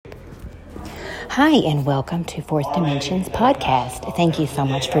Hi, and welcome to Fourth Dimensions podcast. Thank you so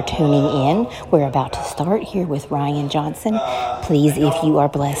much for tuning in. We're about to start here with Ryan Johnson. Please, if you are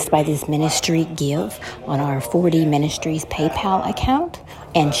blessed by this ministry, give on our 4D Ministries PayPal account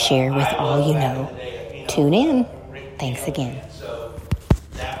and share with all you know. Tune in. Thanks again. So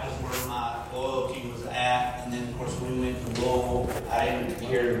that was where my loyalty was at. And then, of course, we went to Louisville. I didn't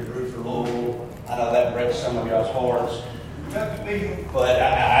care to root for Louisville. I know that breaks some of y'all's hearts. But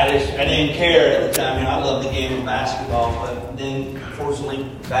I didn't care at the time. I loved the game of basketball. But then, unfortunately,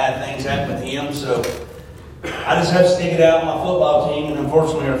 bad things happened with him. So I just had to stick it out with my football team. And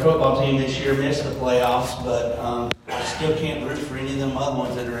unfortunately, our football team this year missed the playoffs. But I still can't root for any of them other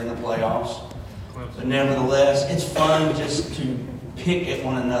ones that are in the playoffs. But nevertheless, it's fun just to pick at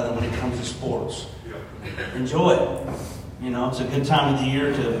one another when it comes to sports. Enjoy it. It's a good time of the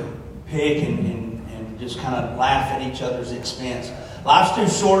year to pick and just kind of laugh at each other's expense. Life's too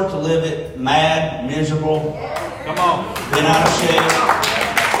short to live it mad, miserable. Come on. Been out of shape.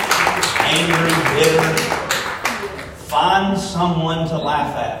 Angry, bitter. Find someone to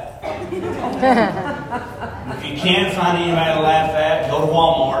laugh at. If you can't find anybody to laugh at, go to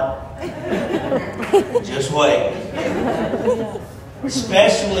Walmart. Just wait.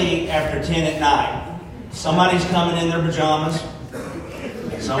 Especially after 10 at night. Somebody's coming in their pajamas.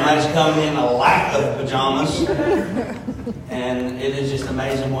 Somebody's coming in a lack of pajamas. And it is just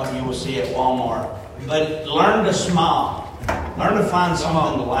amazing what you will see at Walmart. But learn to smile. Learn to find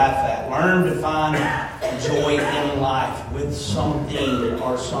something to laugh at. Learn to find joy in life with something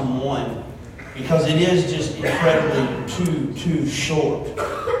or someone. Because it is just incredibly too short.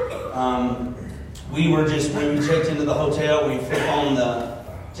 We checked into the hotel. We flipped on the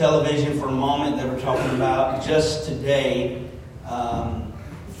television for a moment. They were talking about just today,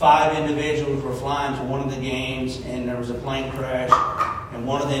 5 individuals were flying to one of the games, and there was a plane crash. And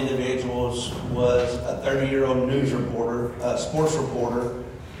one of the individuals was a 30-year-old news reporter, sports reporter,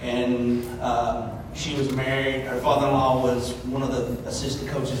 and she was married. Her father-in-law was one of the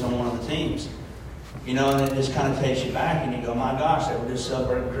assistant coaches on one of the teams. And it just kind of takes you back, and you go, my gosh, they were just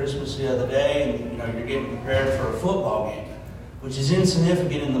celebrating Christmas the other day, and, you're getting prepared for a football game, which is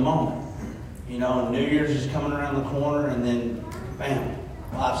insignificant in the moment. And New Year's is coming around the corner, and then, bam,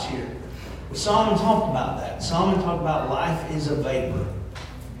 life's here. But Solomon talked about that. Solomon talked about life is a vapor.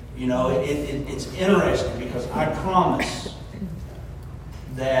 It's interesting because I promise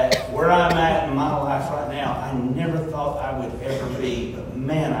that where I'm at in my life right now, I never thought I would ever be, but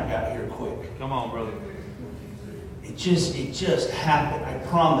man, I got here quick. Come on, brother. It just happened. I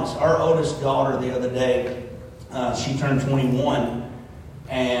promise. Our oldest daughter the other day, she turned 21,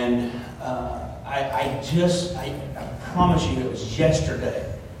 and I promise you, it was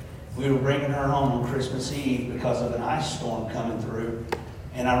yesterday. We were bringing her home on Christmas Eve because of an ice storm coming through.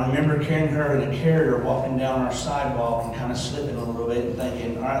 And I remember carrying her in a carrier, walking down our sidewalk and kind of slipping a little bit and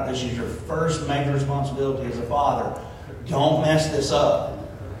thinking, all right, this is your first major responsibility as a father. Don't mess this up.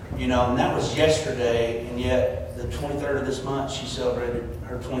 And that was yesterday, and yet the 23rd of this month, she celebrated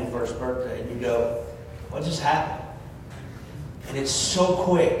her 21st birthday. And you go, what just happened? And it's so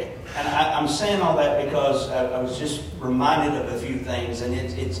quick. And I'm saying all that because I was just reminded of a few things. And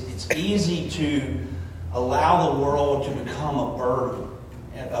it's easy to allow the world to become a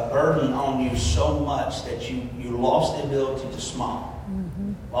burden on you so much that you lost the ability to smile,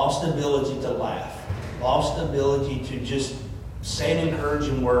 lost the ability to laugh, lost the ability to just say an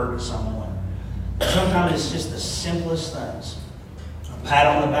encouraging word to someone. Sometimes it's just the simplest things. A pat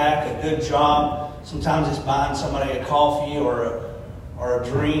on the back, a good job. Sometimes it's buying somebody a coffee or a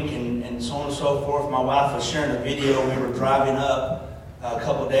drink and so on and so forth. My wife was sharing a video. We were driving up a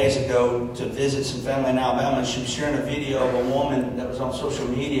couple of days ago to visit some family in Alabama, and she was sharing a video of a woman that was on social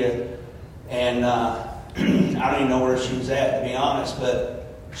media, and I don't even know where she was at, to be honest,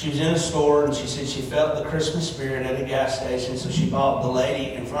 but she was in a store, and she said she felt the Christmas spirit at a gas station, so she bought the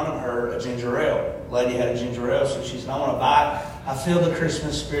lady in front of her a ginger ale. The lady had a ginger ale, so she said, I want to buy it. I feel the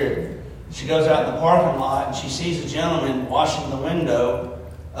Christmas spirit. She goes out in the parking lot, and she sees a gentleman washing the window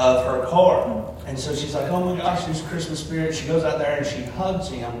of her car. And so she's like, oh my gosh, this Christmas spirit. She goes out there and she hugs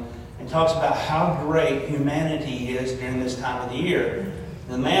him and talks about how great humanity is during this time of the year.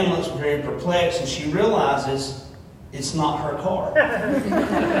 The man looks very perplexed, and she realizes it's not her car.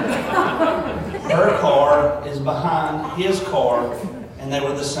 Her car is behind his car, and they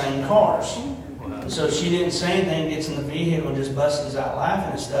were the same cars. So she didn't say anything, gets in the vehicle and just busts out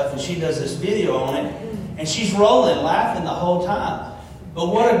laughing and stuff. And she does this video on it, and she's rolling, laughing the whole time. But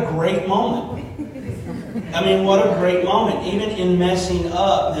what a great moment. I mean, what a great moment. Even in messing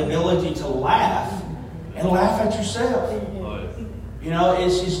up, the ability to laugh and laugh at yourself. You know,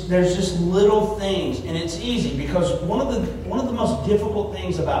 there's just little things, and it's easy because one of the most difficult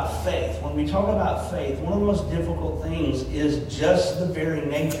things about faith, when we talk about faith, one of the most difficult things is just the very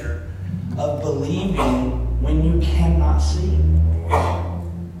nature of believing when you cannot see.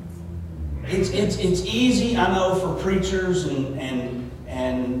 It's easy, I know, for preachers and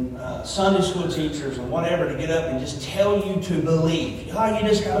Sunday school teachers and whatever to get up and just tell you to believe. Oh, you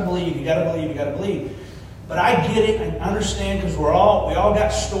just got to believe. You got to believe. You got to believe. But I get it. I understand because we all got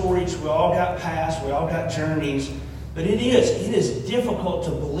stories. We all got past. We all got journeys. But it is difficult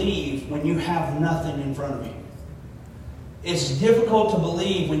to believe when you have nothing in front of you. It's difficult to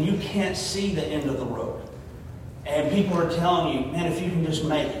believe when you can't see the end of the road. And people are telling you, man, if you can just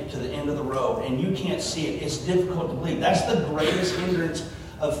make it to the end of the road and you can't see it, it's difficult to believe. That's the greatest hindrance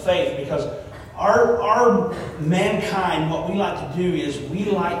of faith, because our mankind, what we like to do is we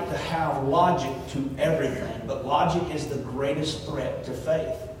like to have logic to everything. But logic is the greatest threat to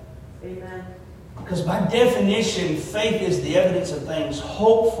faith. Amen. Because by definition, faith is the evidence of things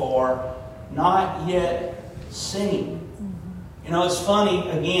hoped for, not yet seen. You know, it's funny,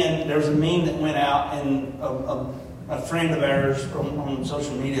 again, there was a meme that went out, and a friend of ours on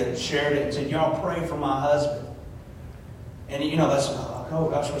social media shared it and said, y'all pray for my husband. And, you know, that's like, oh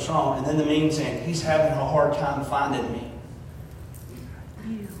gosh, what's wrong? And then the meme saying, he's having a hard time finding me.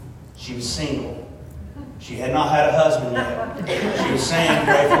 She was single. She had not had a husband yet. She was saying,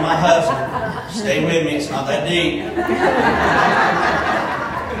 pray for my husband. Stay with me, it's not that deep.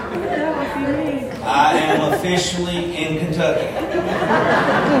 I am officially in Kentucky.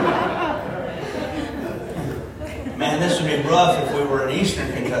 Man, this would be rough if we were in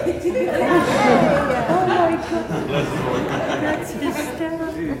Eastern Kentucky. Oh my God. That's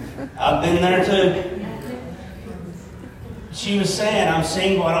hysterical. I've been there too. She was saying, I'm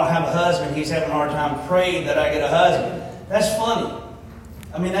single, I don't have a husband. He's having a hard time praying that I get a husband. That's funny.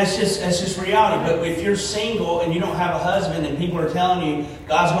 I mean, that's just reality. But if you're single and you don't have a husband and people are telling you,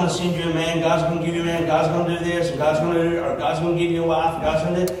 God's going to send you a man, God's going to give you a man, God's going to do this, and God's going to do it, or God's going to give you a wife, and God's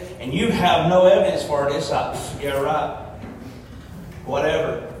going to do it, and you have no evidence for it, it's like, yeah, right.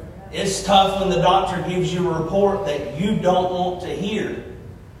 Whatever. It's tough when the doctor gives you a report that you don't want to hear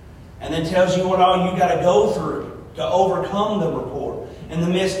and then tells you what all you got to go through to overcome the report. In the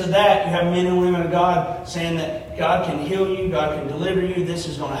midst of that, you have men and women of God saying that God can heal you, God can deliver you, this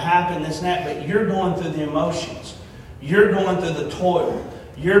is going to happen, this and that, but you're going through the emotions. You're going through the toil.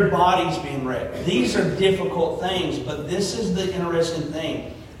 Your body's being wrecked. These are difficult things, but this is the interesting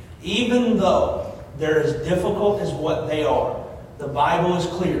thing. Even though they're as difficult as what they are, the Bible is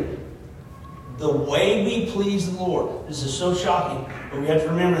clear. The way we please the Lord, this is so shocking, but we have to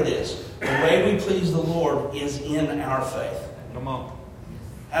remember this. The way we please the Lord is in our faith. Come on.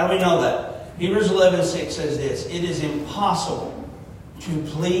 How do we know that? Hebrews 11:6 says this: it is impossible to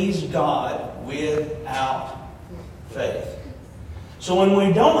please God without faith. So when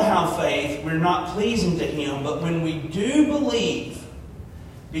we don't have faith, we're not pleasing to Him. But when we do believe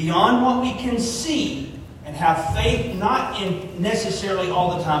beyond what we can see and have faith, not in necessarily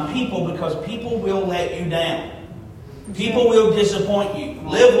all the time people, because people will let you down. People will disappoint you.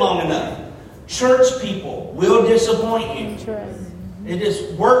 Live long enough. Church people will disappoint you. It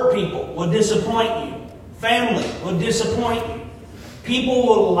is work people will disappoint you. Family will disappoint you. People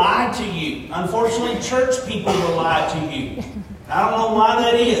will lie to you. Unfortunately, church people will lie to you. I don't know why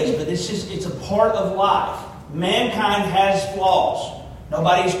that is, but it's a part of life. Mankind has flaws.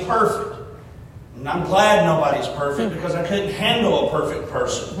 Nobody's perfect. And I'm glad nobody's perfect, because I couldn't handle a perfect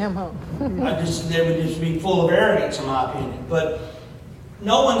person. They would just be full of arrogance, in my opinion. But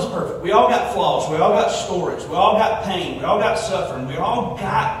no one's perfect. We all got flaws. We all got stories. We all got pain. We all got suffering. We all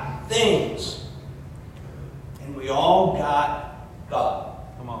got things. And we all got God.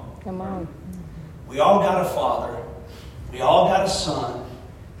 Come on. Come on. We all got a Father. We all got a Son.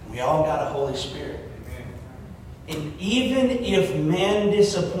 We all got a Holy Spirit. And even if man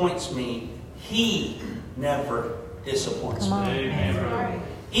disappoints me, He never disappoints me. Amen.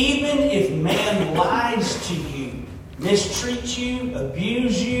 Even if man lies to you, mistreats you,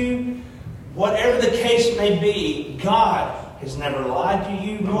 abuse you, whatever the case may be, God has never lied to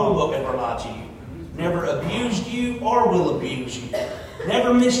you, nor will ever lie to you. Never abused you or will abuse you.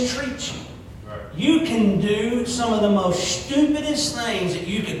 Never mistreat you. You can do some of the most stupidest things that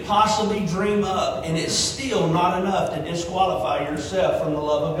you could possibly dream up, and it's still not enough to disqualify yourself from the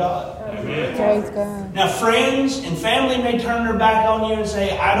love of God. Amen. Praise God. Now, friends and family may turn their back on you and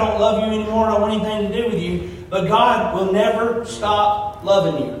say, I don't love you anymore, I don't want anything to do with you. But God will never stop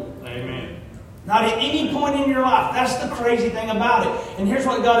loving you. Amen. Not at any point in your life. That's the crazy thing about it. And here's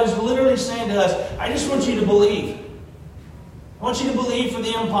what God is literally saying to us. I just want you to believe. I want you to believe for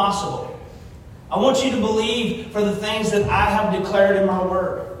the impossible. I want you to believe for the things that I have declared in my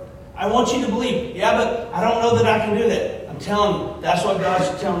word. I want you to believe. Yeah, but I don't know that I can do that. I'm telling you, that's what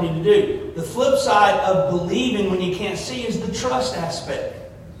God's telling you to do. The flip side of believing when you can't see is the trust aspect.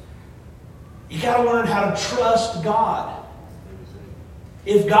 You got to learn how to trust God.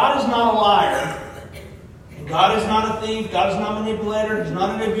 If God is not a liar, and God is not a thief, God is not a manipulator, He's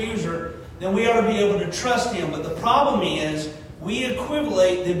not an abuser, then we ought to be able to trust Him. But the problem is, we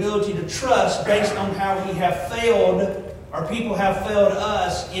equate the ability to trust based on how we have failed, or people have failed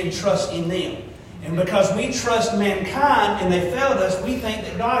us in trusting them. And because we trust mankind and they failed us, we think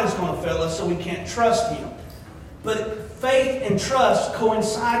that God is going to fail us, so we can't trust Him. But faith and trust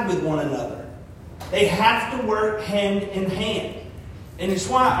coincide with one another. They have to work hand in hand. And it's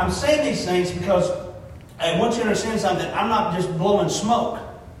why I'm saying these things, because I want you to understand something. I'm not just blowing smoke.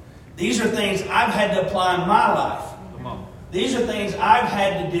 These are things I've had to apply in my life. These are things I've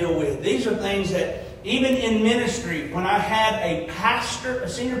had to deal with. These are things that, even in ministry, when I had a pastor, a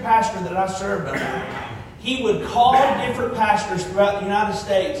senior pastor that I served under, he would call different pastors throughout the United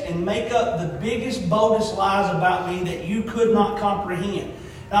States and make up the biggest, boldest lies about me that you could not comprehend.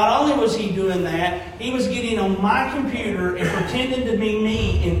 Not only was he doing that, he was getting on my computer and pretending to be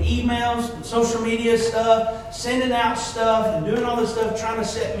me in emails and social media stuff, sending out stuff and doing all this stuff, trying to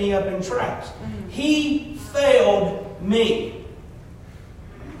set me up in traps. He failed me.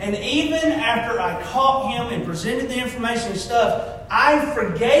 And even after I caught him and presented the information and stuff, I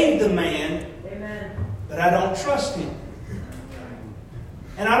forgave the man, but I don't trust him.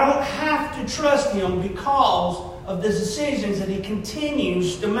 And I don't have to trust him because of the decisions that he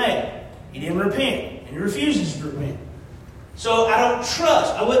continues to make. He didn't repent, and he refuses to repent. So I don't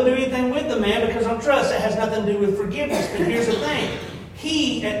trust. I wouldn't do anything with the man because I don't trust. That has nothing to do with forgiveness. But here's the thing.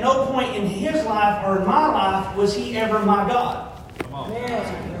 He, at no point in his life or in my life, was he ever my God. Come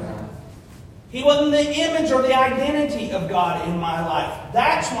on. He wasn't the image or the identity of God in my life.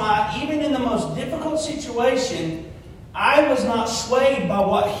 That's why, even in the most difficult situation, I was not swayed by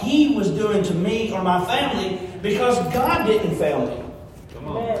what he was doing to me or my family, because God didn't fail me. Come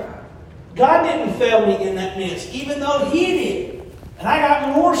on. God didn't fail me in that midst, even though He did. And I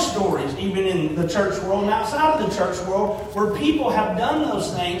got more stories, even in the church world and outside of the church world, where people have done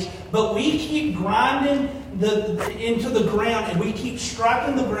those things, but we keep grinding into the ground, and we keep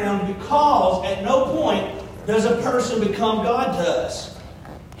striking the ground, because at no point does a person become God to us.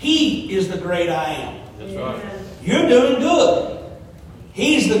 He is the great I am. That's right. You're doing good.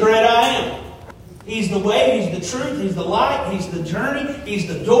 He's the great I am. He's the way, He's the truth, He's the light, He's the journey, He's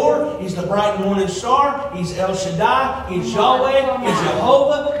the door, He's the bright morning star, He's El Shaddai, He's Yahweh, He's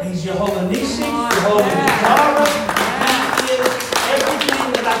Jehovah, He's Jehovah Nissi, Jehovah Jireh. He is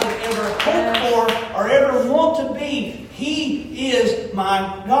everything that I could ever hope for or ever want to be. He is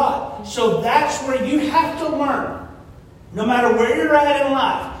my God. So that's where you have to learn. No matter where you're at in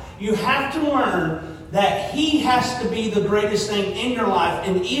life, you have to learn that He has to be the greatest thing in your life.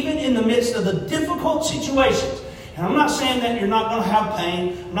 And even in the midst of the difficult situations. And I'm not saying that you're not going to have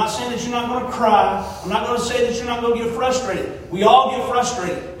pain. I'm not saying that you're not going to cry. I'm not going to say that you're not going to get frustrated. We all get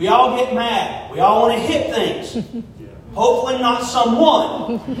frustrated. We all get mad. We all want to hit things. Hopefully not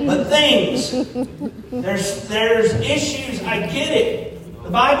someone, but things. There's issues. I get it. The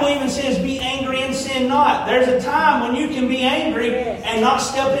Bible even says, be angry and sin not. There's a time when you can be angry and not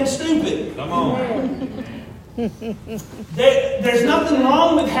step in stupid. Come on. There's nothing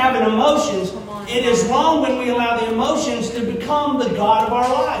wrong with having emotions. It is wrong when we allow the emotions to become the God of our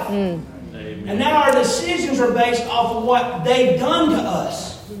life. And now our decisions are based off of what they've done to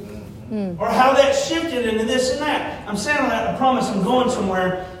us. Or how that shifted into this and that. I'm saying that, I promise I'm going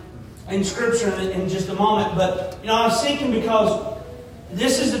somewhere in Scripture in just a moment. But, I was thinking, because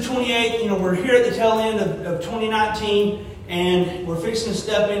this is the 28th, we're here at the tail end of 2019, and we're fixing to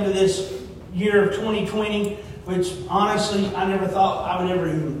step into this year of 2020, which honestly, I never thought I would ever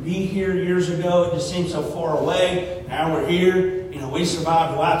even be here years ago. It just seemed so far away. Now we're here. We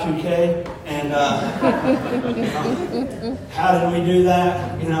survived Y2K, and how did we do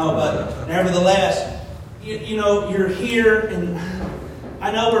that? But nevertheless, you're here, and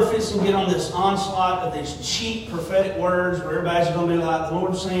I know we're fixing to get on this onslaught of these cheap prophetic words where everybody's going to be like, the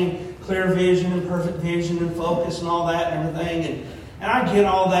Lord's saying clear vision and perfect vision and focus and all that and everything. And I get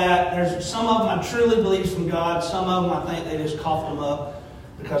all that. There's some of them I truly believe from God. Some of them I think they just coughed them up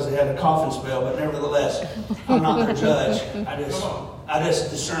because they had a coughing spell. But nevertheless, I'm not their judge. I just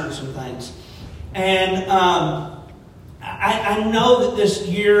discern some things. And I know that this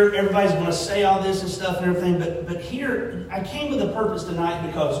year everybody's going to say all this and stuff and everything. But here, I came with a purpose tonight,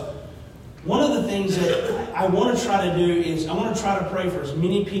 because one of the things that I want to try to do is I want to try to pray for as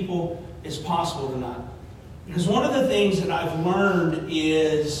many people as possible tonight. Because one of the things that I've learned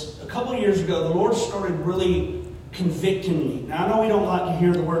is a couple of years ago, the Lord started really convicting me. Now, I know we don't like to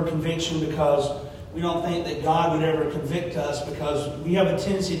hear the word conviction because we don't think that God would ever convict us, because we have a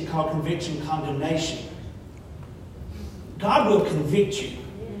tendency to call conviction condemnation. God will convict you.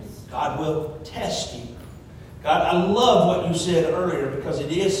 God will test you. God, I love what you said earlier, because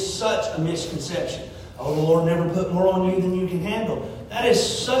it is such a misconception. Oh, the Lord never put more on you than you can handle. That is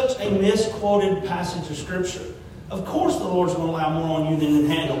such a misquoted passage of Scripture. Of course the Lord's going to allow more on you than you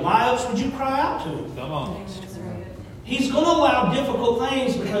can handle. Why else would you cry out to Him? Come on. He's going to allow difficult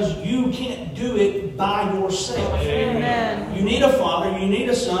things because you can't do it by yourself. Amen. You need a Father, you need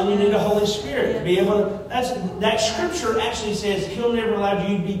a Son, you need a Holy Spirit to be able to. That Scripture actually says He'll never allow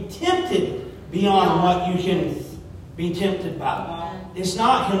you to be tempted beyond what you can be tempted by. It's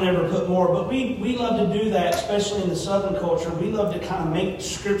not He'll never put more, but we love to do that, especially in the Southern culture. We love to kind of make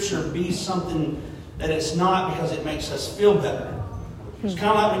Scripture be something that it's not, because it makes us feel better. It's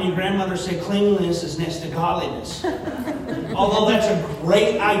kind of like when your grandmother said cleanliness is next to godliness. Although that's a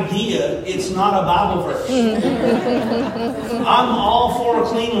great idea, it's not a Bible verse. I'm all for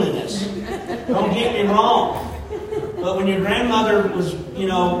cleanliness. Don't get me wrong. But when your grandmother was,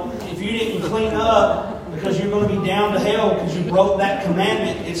 if you didn't clean up because you're going to be down to hell because you broke that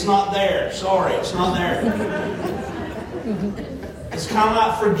commandment, it's not there. Sorry, it's not there. It's kind of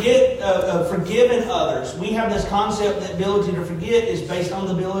like forgiving others. We have this concept that ability to forget is based on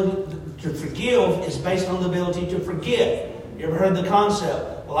the ability to forgive is based on the ability to forget. You ever heard the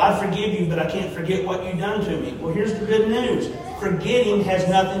concept? Well, I forgive you, but I can't forget what you've done to me. Well, here's the good news. Forgetting has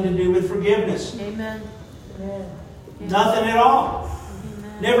nothing to do with forgiveness. Amen. Nothing at all.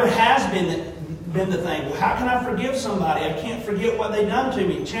 Amen. Never has been the thing. Well, how can I forgive somebody? I can't forget what they've done to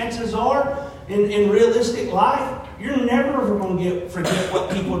me. Chances are, in realistic life, you're never ever going to forget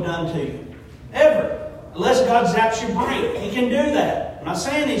what people have done to you. Ever. Unless God zaps your brain. He can do that. I'm not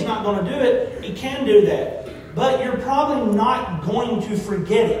saying He's not going to do it. He can do that. But you're probably not going to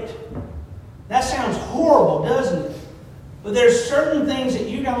forget it. That sounds horrible, doesn't it? But there's certain things that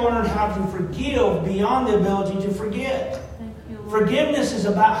you got to learn how to forgive beyond the ability to forget. Forgiveness is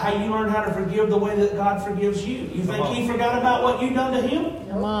about how you learn how to forgive the way that God forgives you. You think He forgot about what you've done to Him?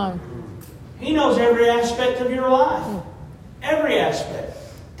 Come on. He knows every aspect of your life. Every aspect.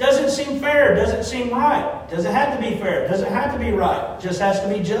 Doesn't seem fair. Doesn't seem right. Doesn't have to be fair. Doesn't have to be right. Just has to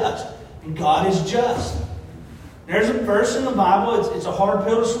be just. And God is just. There's a verse in the Bible. It's a hard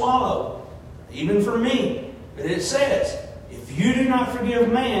pill to swallow. Even for me. But it says, if you do not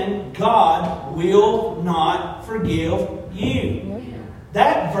forgive man, God will not forgive you.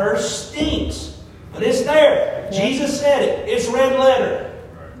 That verse stinks. But it's there. Jesus said it. It's red letter.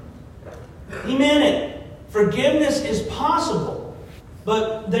 He meant it. Forgiveness is possible.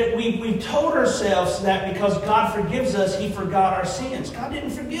 But that we've told ourselves that because God forgives us, He forgot our sins. God didn't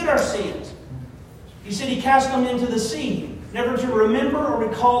forget our sins. He said He cast them into the sea, never to remember or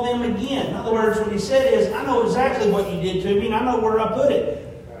recall them again. In other words, what He said is, I know exactly what you did to me, and I know where I put it.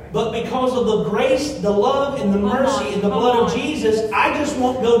 But because of the grace, the love, and the mercy, and the blood of Jesus, I just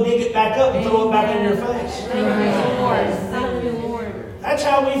won't go dig it back up and throw it back in your face. Thank you, Lord. Thank you, Lord. That's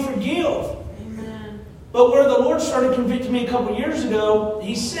how we forgive. But where the Lord started convicting me a couple years ago,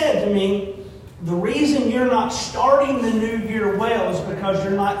 He said to me, the reason you're not starting the new year well is because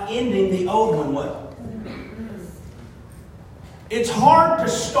you're not ending the old one well. It's hard to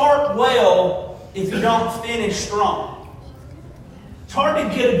start well if you don't finish strong. It's hard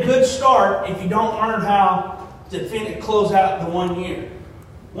to get a good start if you don't learn how to close out the 1 year.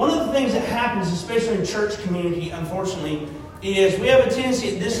 One of the things that happens, especially in church community, unfortunately, is we have a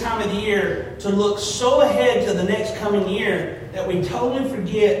tendency at this time of the year to look so ahead to the next coming year that we totally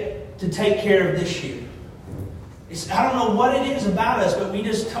forget to take care of this year. I don't know what it is about us, but we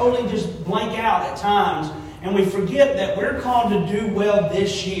just totally just blank out at times, and we forget that we're called to do well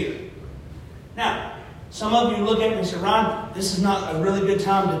this year. Now, some of you look at me and say, Ron, this is not a really good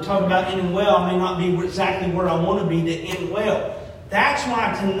time to talk about ending well. I may not be exactly where I want to be to end well. That's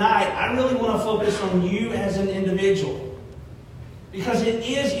why tonight I really want to focus on you as an individual. Because it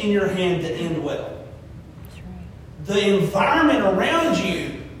is in your hand to end well. That's right. The environment around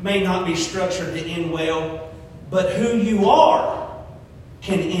you may not be structured to end well, but who you are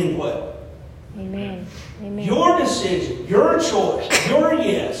can end well. Amen. Amen. Your decision, your choice, your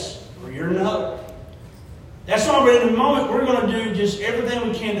yes or your no. That's why in a moment we're going to do just everything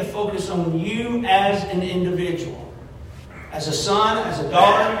we can to focus on you as an individual. As a son, as a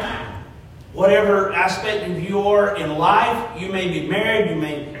daughter, whatever aspect of you are in life. You may be married, you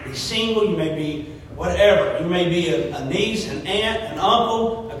may be be single, you may be whatever. You may be a niece, an aunt, an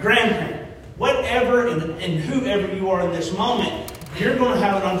uncle, a grandparent. Whatever and whoever you are in this moment, you're going to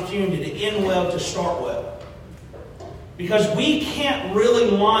have an opportunity to end well, to start well. Because we can't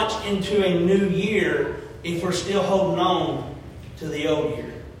really launch into a new year if we're still holding on to the old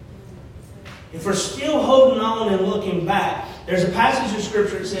year. If we're still holding on and looking back. There's a passage of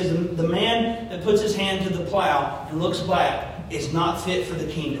Scripture that says the man that puts his hand to the plow and looks back is not fit for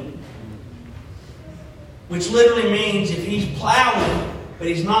the kingdom. Which literally means if he's plowing, but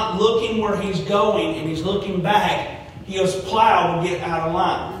he's not looking where he's going and he's looking back, his plow will get out of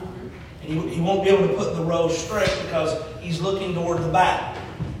line. And he won't be able to put the row straight because he's looking toward the back.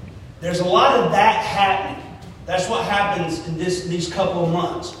 There's a lot of that happening. That's what happens in these couple of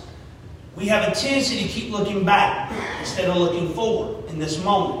months. We have a tendency to keep looking back instead of looking forward in this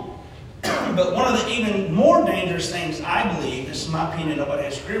moment. But one of the even more dangerous things, I believe, this is my opinion, nobody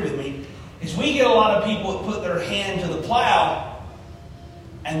has to agree with me, is we get a lot of people that put their hand to the plow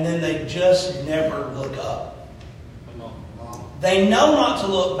and then they just never look up. They know not to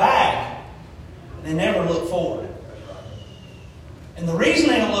look back, they never look forward. And the reason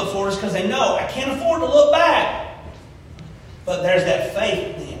they don't look forward is because they know, I can't afford to look back. But there's that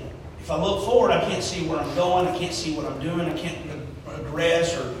faith then. If I look forward, I can't see where I'm going, I can't see what I'm doing, I can't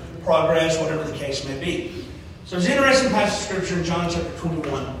progress or progress, whatever the case may be. So there's an interesting passage of Scripture in John chapter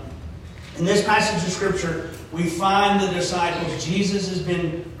 21. In this passage of Scripture, we find the disciples. Jesus has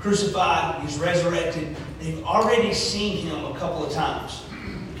been crucified, He's resurrected. They've already seen Him a couple of times.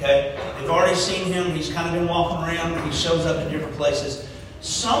 Okay? They've already seen Him. He's kind of been walking around. He shows up in different places.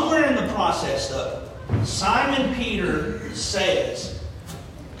 Somewhere in the process, though, Simon Peter says,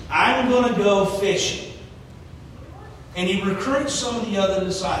 I'm going to go fishing. And he recruits some of the other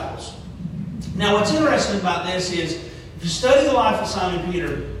disciples. Now, what's interesting about this is, if you study the life of Simon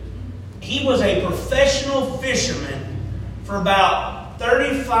Peter, he was a professional fisherman for about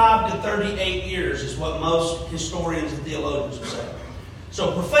 35 to 38 years, is what most historians and theologians would say.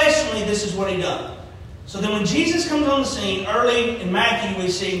 So professionally, this is what he done. So then when Jesus comes on the scene, early in Matthew we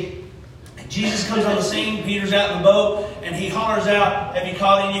see Jesus comes on the scene, Peter's out in the boat, and he hollers out, have you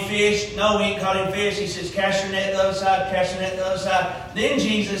caught any fish? No, we ain't caught any fish. He says, cast your net the other side, cast your net the other side. Then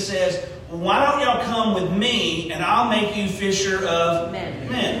Jesus says, well, why don't y'all come with me, and I'll make you fisher of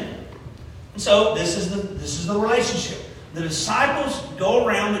men. And so this is the relationship. The disciples go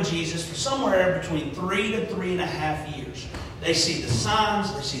around with Jesus for somewhere between 3 to 3.5 years. They see the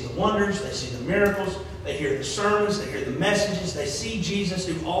signs, they see the wonders, they see the miracles, they hear the sermons, they hear the messages, they see Jesus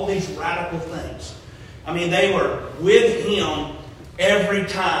do all these radical things. I mean, they were with Him every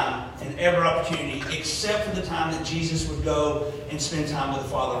time and every opportunity, except for the time that Jesus would go and spend time with the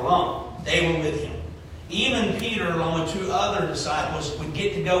Father alone. They were with Him. Even Peter, along with 2 other disciples, would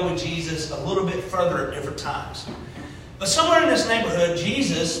get to go with Jesus a little bit further at different times. But somewhere in this neighborhood,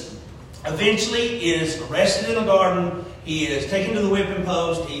 Jesus eventually is arrested in the garden. He is taken to the whipping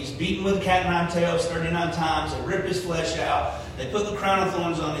post. He's beaten with a cat o' nine tails 39 times. They rip his flesh out. They put the crown of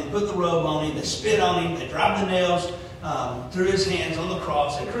thorns on him. They put the robe on him. They spit on him. They drive the nails through his hands on the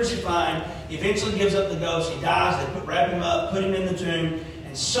cross. They crucify him. He eventually gives up the ghost. He dies. They wrap him up, put him in the tomb.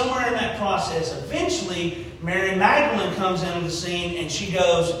 And somewhere in that process, eventually, Mary Magdalene comes into the scene and she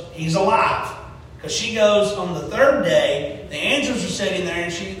goes, he's alive. Because she goes on the 3rd day, the angels are sitting there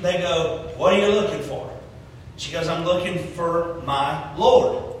and they go, what are you looking for? She goes, I'm looking for my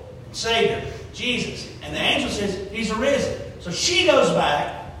Lord and Savior, Jesus. And the angel says, He's arisen. So she goes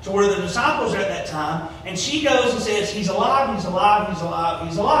back to where the disciples are at that time, and she goes and says, He's alive, He's alive, He's alive,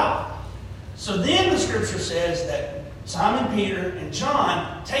 He's alive. So then the Scripture says that Simon Peter and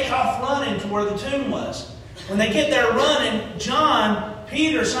John take off running to where the tomb was. When they get there running, Simon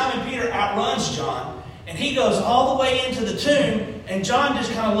Peter outruns John, and he goes all the way into the tomb, and John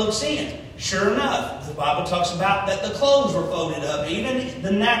just kind of looks in. Sure enough, the Bible talks about that the clothes were folded up. Even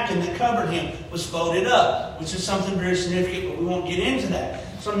the napkin that covered him was folded up, which is something very significant, but we won't get into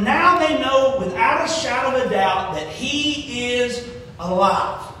that. So now they know without a shadow of a doubt that He is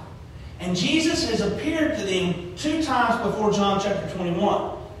alive. And Jesus has appeared to them 2 times before John chapter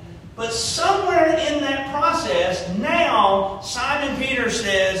 21. But somewhere in that process, now Simon Peter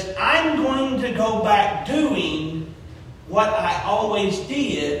says, I'm going to go back doing what I always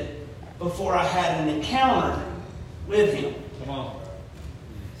did before I had an encounter with Him. Come on.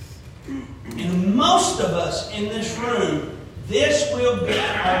 And most of us in this room, this will be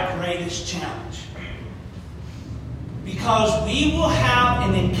our greatest challenge. Because we will have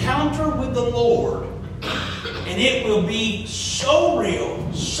an encounter with the Lord, and it will be so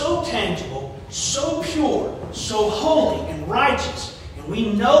real, so tangible, so pure, so holy and righteous. And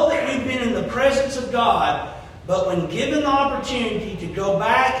we know that we've been in the presence of God, but when given the opportunity to go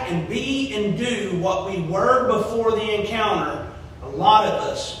back and be and do what we were before the encounter, a lot of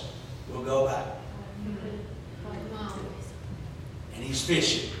us will go back. And he's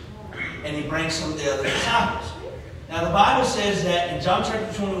fishing. And he brings some of the other disciples. Now the Bible says that in John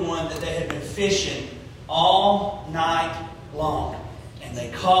chapter 21 that they had been fishing all night long. And they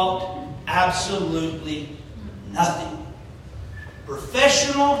caught absolutely nothing.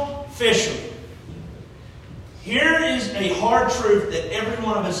 Professional fishermen. Here is a hard truth that every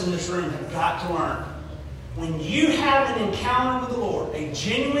one of us in this room have got to learn. When you have an encounter with the Lord, a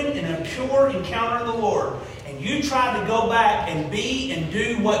genuine and a pure encounter with the Lord, and you try to go back and be and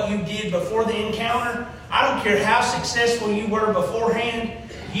do what you did before the encounter, I don't care how successful you were beforehand,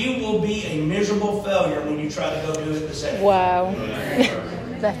 you will be a miserable failure when you try to go do it the second time. Wow.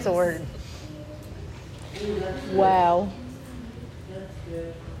 That's a word. Wow.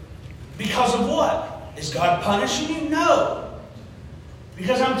 Because of what? Is God punishing you? No.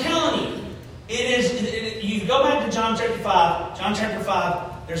 Because I'm telling you, you go back to John chapter 5. John chapter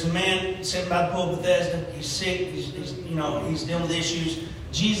 5, there's a man sitting by the pool of Bethesda. He's sick. He's dealing with issues.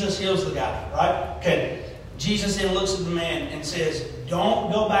 Jesus heals the guy, right? Okay. Jesus then looks at the man and says,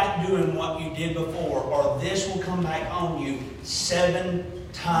 don't go back doing what you did before, or this will come back on you 7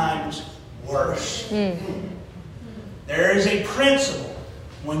 times worse. There is a principle.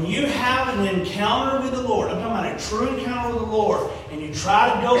 When you have an encounter with the Lord, I'm talking about a true encounter with the Lord, and you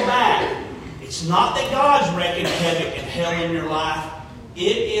try to go back, it's not that God's wreaking havoc and hell in your life.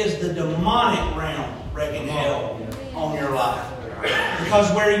 It is the demonic realm wreaking hell on your life.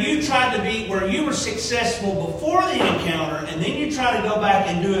 Because where you were successful before the encounter, and then you try to go back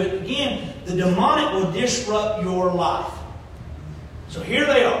and do it again, the demonic will disrupt your life. So here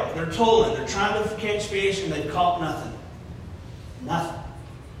they are. They're tolling. They're trying to catch fish, and they've caught nothing. Nothing.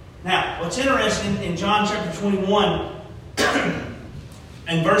 Now, what's interesting in John chapter 21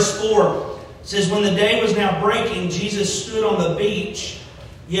 and verse 4 says, when the day was now breaking, Jesus stood on the beach,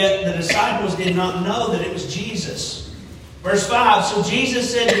 yet the disciples did not know that it was Jesus. Verse 5, so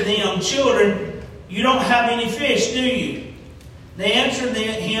Jesus said to them, children, you don't have any fish, do you? They answered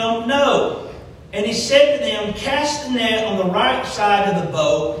him, no. And he said to them, cast the net on the right side of the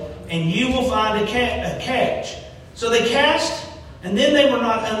boat, and you will find a catch. So they cast, and then they were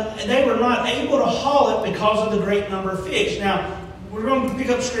not able to haul it because of the great number of fish. Now, we're going to pick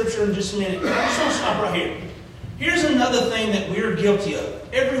up scripture in just a minute. I just want to stop right here. Here's another thing that we're guilty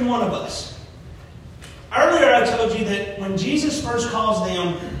of. Every one of us. Earlier I told you that when Jesus first calls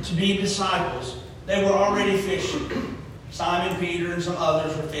them to be disciples, they were already fishing. Simon, Peter, and some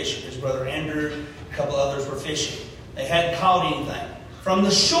others were fishing. His brother Andrew, a couple others were fishing. They hadn't caught anything. From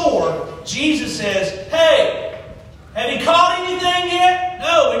the shore, Jesus says, hey, have you caught anything yet?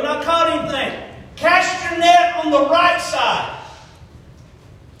 No, we've not caught anything. Cast your net on the right side.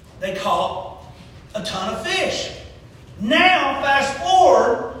 They caught a ton of fish. Now, fast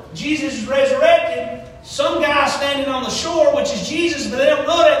forward, Jesus is resurrected. Some guy standing on the shore, which is Jesus, but they don't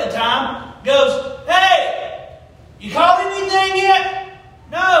know it at the time, goes, hey, you caught anything yet?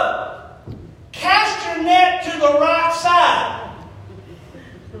 No. Cast your net to the right side.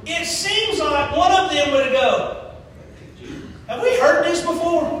 It seems like one of them would go, have we heard this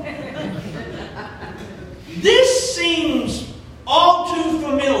before? This seems all too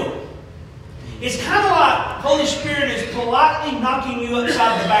familiar. It's kind of like Holy Spirit is politely knocking you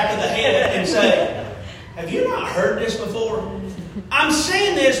upside the back of the head and saying, have you not heard this before? I'm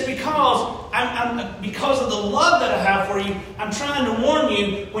saying this because because of the love that I have for you. I'm trying to warn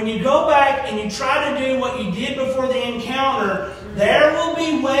you, when you go back and you try to do what you did before the encounter, there will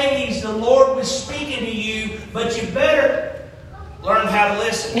be ways the Lord was speaking to you, but you better learn how to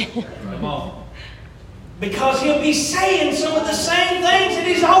listen. Come on. Because He'll be saying some of the same things that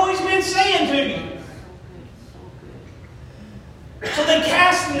He's always been saying to you. So they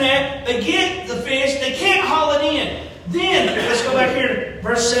cast the net, they get the fish, they can't haul it in. Then, let's go back here to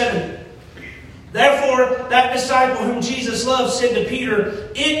verse 7. Therefore, that disciple whom Jesus loved said to Peter,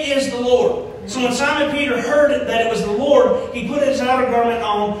 it is the Lord. So when Simon Peter heard that it was the Lord, he put his outer garment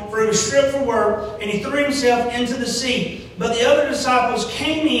on, for he was stripped for work, and he threw himself into the sea. But the other disciples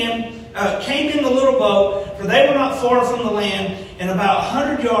came in the little boat, for they were not far from the land, and about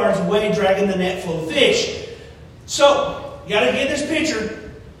 100 yards away, dragging the net full of fish. So, you got to get this picture.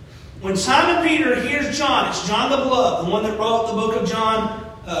 When Simon Peter hears John, it's John the Beloved, the one that wrote the book of John,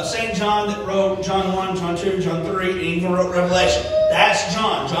 St. John, that wrote John 1, John 2, John 3, and even wrote Revelation. That's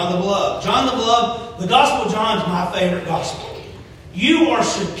John the Beloved. John the Beloved, the Gospel of John is my favorite gospel. You are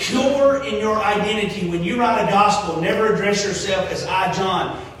secure in your identity when you write a gospel. Never address yourself as I,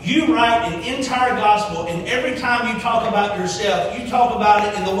 John. You write an entire gospel, and every time you talk about yourself, you talk about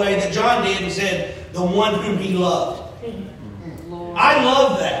it in the way that John did and said, the one whom he loved. I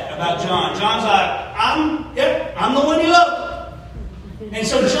love that about John. John's like, I'm the one he loved. And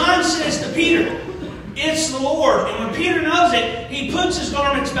so John says to Peter, it's the Lord. And when Peter knows it, he puts his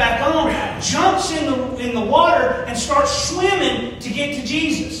garments back on, jumps in the water, and starts swimming to get to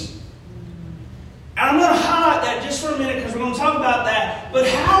Jesus. And I'm going to highlight that just for a minute because we're going to talk about that. But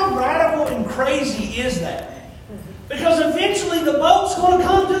how radical and crazy is that? Because eventually the boat's going to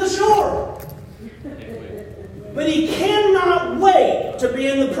come to the shore. But he cannot wait to be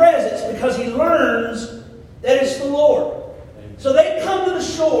in the presence because he learns that it's the Lord. So they come to the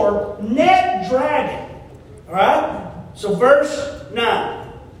shore, net dragging. Alright? So verse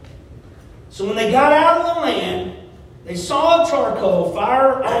 9. So when they got out of the land, they saw a charcoal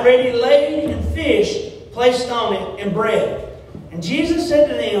fire already laid and fish placed on it and bread. And Jesus said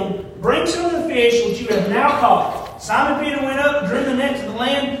to them, bring some of the fish which you have now caught. Simon Peter went up and drew the net to the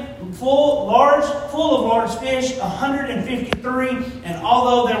land full of large fish, 153. And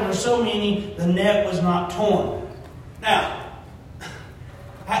although there were so many, the net was not torn. Now,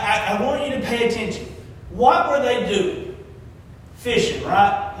 I want you to pay attention. What were they doing? Fishing,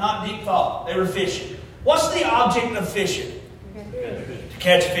 right? Not deep thought. They were fishing. What's the object of fishing? To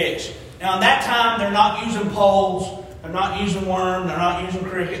catch fish. Now, in that time, they're not using poles. They're not using worm. They're not using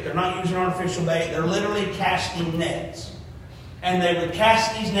cricket. They're not using artificial bait. They're literally casting nets. And they would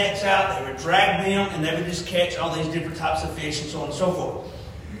cast these nets out. They would drag them. And they would just catch all these different types of fish and so on and so forth.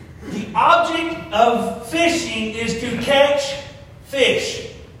 The object of fishing is to catch fish.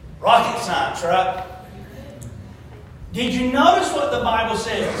 Rocket science, right? Did you notice what the Bible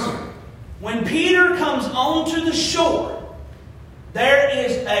says? When Peter comes onto the shore, there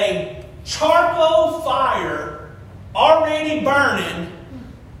is a charcoal fire already burning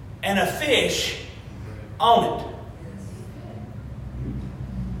and a fish on it.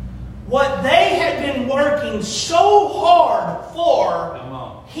 What they had been working so hard for,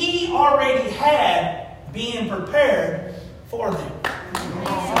 he already had being prepared for them.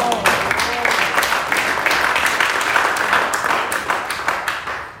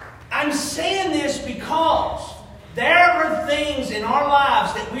 I'm saying this because there are things in our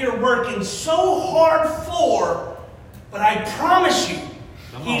lives that we are working so hard for, but I promise you,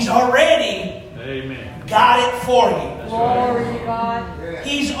 He's already got it for you. Glory to God.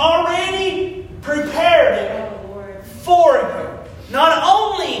 He's already prepared it for you. Not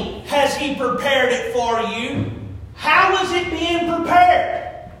only has He prepared it for you, how is it being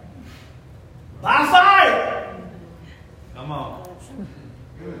prepared? By fire. Come on.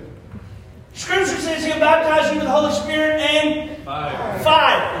 Scripture says He'll baptize you with the Holy Spirit and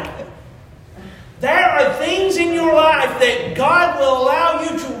fire. There are things in your life that God will allow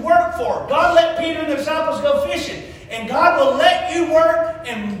you to work for. God let Peter and the disciples go fishing. And God will let you work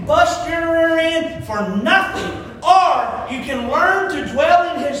and bust your rear end for nothing. Or you can learn to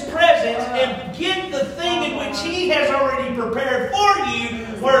dwell in His presence and get the thing in which He has already prepared for you,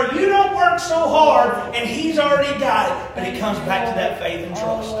 where you don't work so hard and He's already got it. But it comes back to that faith and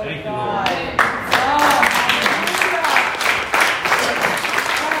trust. Thank you, Lord.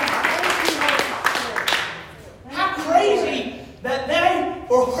 How crazy that they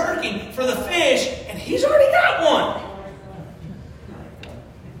were working for the fish and He's already got one.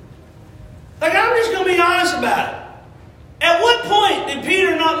 Like, I'm just going to be honest about it. At what point did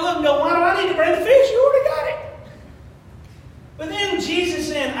Peter not look and go, why do I need to bring the fish? You already got it. But then Jesus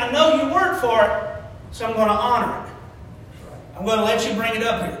said, I know you worked for it, so I'm going to honor it. I'm going to let you bring it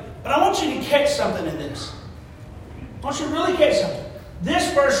up here. But I want you to catch something in this. I want you to really catch something.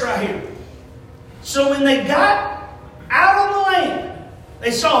 This verse right here. So when they got out on the land, they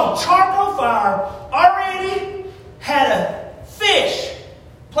saw a charcoal fire already had a fish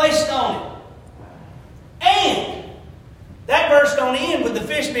placed on it. And that verse don't end with the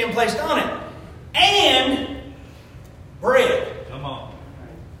fish being placed on it. And bread. Come on.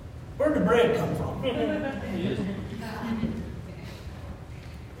 Where'd the bread come from?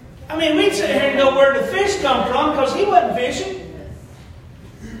 I mean, we'd sit here and go, where'd the fish come from? Because he wasn't fishing.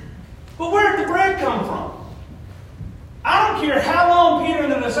 But where'd the bread come from? I don't care how long Peter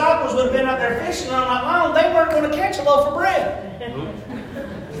and the disciples would have been out there fishing on that line, they weren't going to catch a loaf of bread.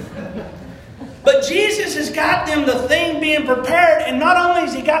 But Jesus has got them the thing being prepared, and not only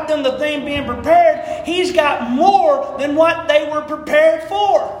has He got them the thing being prepared, He's got more than what they were prepared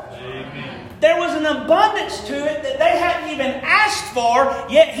for. Amen. There was an abundance to it that they hadn't even asked for,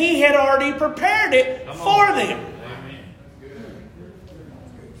 yet He had already prepared it for them. Amen.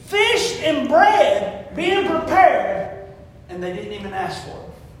 fish and bread being prepared, and they didn't even ask for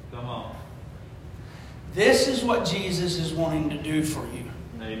it. Come on. This is what Jesus is wanting to do for you.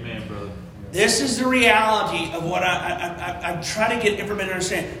 Amen, brother. This is the reality of what I try to get everybody to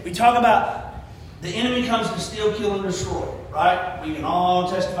understand. We talk about the enemy comes to steal, kill, and destroy, right? We can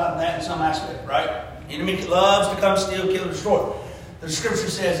all testify to that in some aspect, right? The enemy loves to come steal, kill, and destroy. The scripture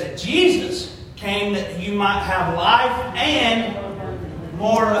says that Jesus came that you might have life and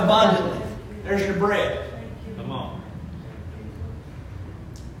more abundantly. There's your bread. Come on.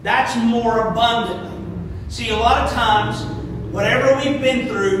 That's more abundantly. See, a lot of times, whatever we've been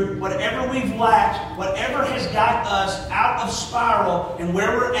through, whatever we've lacked, whatever has got us out of spiral and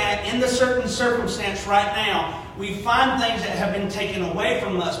where we're at in the certain circumstance right now, we find things that have been taken away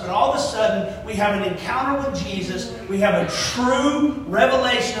from us. But all of a sudden, we have an encounter with Jesus. We have a true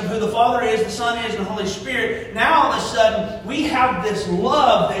revelation of who the Father is, the Son is, and the Holy Spirit. Now, all of a sudden, we have this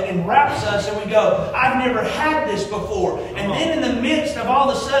love that enwraps us, and we go, I've never had this before. And then in the midst of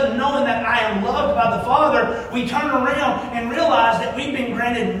all of a sudden knowing that I am loved by the Father, we turn around and realize that we've been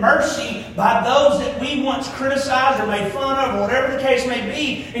granted mercy by those that we once criticized or made fun of, or whatever the case may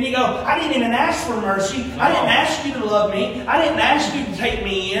be. And you go, I didn't even ask for mercy. I didn't ask you to love me. I didn't ask you to take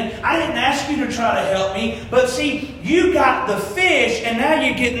me in. I didn't ask you to try to help me. But see, you got the fish and now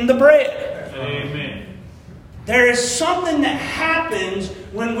you're getting the bread. Amen. There is something that happens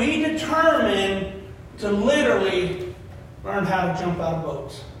when we determine to literally learn how to jump out of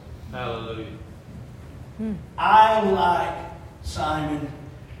boats. Hallelujah. I like Simon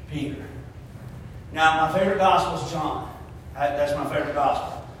Peter. Now, my favorite gospel is John. That's my favorite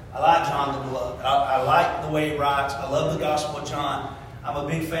gospel. I like John the Beloved. I like the way he writes. I love the Gospel of John. I'm a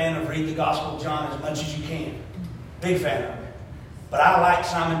big fan of read the Gospel of John as much as you can. Big fan of it. But I like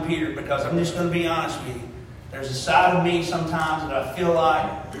Simon Peter because I'm just going to be honest with you. There's a side of me sometimes that I feel like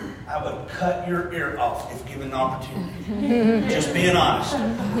I would cut your ear off if given the opportunity. Just being honest.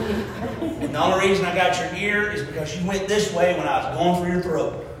 And the only reason I got your ear is because you went this way when I was going for your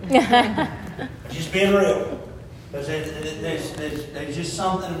throat. Just being real. Because there's just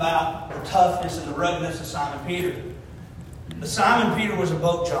something about the toughness and the ruggedness of Simon Peter. But Simon Peter was a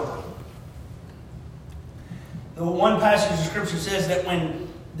boat jumper. The one passage of Scripture says that when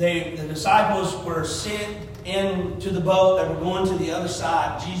the disciples were sent into the boat, they were going to the other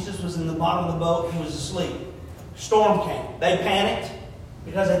side. Jesus was in the bottom of the boat. He was asleep. Storm came. They panicked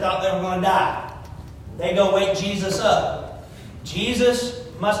because they thought they were going to die. They go wake Jesus up. Jesus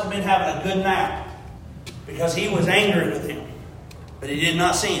must have been having a good nap, because he was angry with him. But he did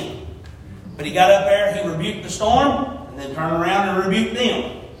not see him. But he got up there, he rebuked the storm, and then turned around and rebuked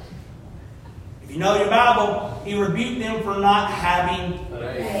them. If you know your Bible, he rebuked them for not having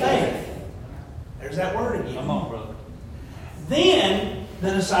faith. There's that word again. Come on, brother. Then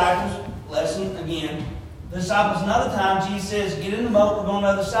the disciples, lesson again, the disciples another time, Jesus says, get in the boat, we're going to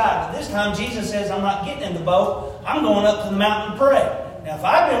the other side. But this time Jesus says, I'm not getting in the boat, I'm going up to the mountain to pray. Now, if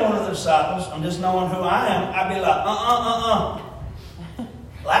I'd been one of the disciples, I'm just knowing who I am, I'd be like,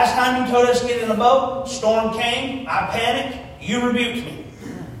 Last time you told us to get in the boat, storm came, I panicked, you rebuked me.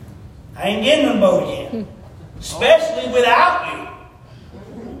 I ain't getting in the boat again. Especially without you.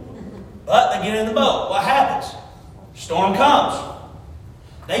 But they get in the boat. What happens? Storm comes.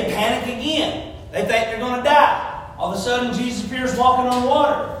 They panic again. They think they're going to die. All of a sudden, Jesus appears walking on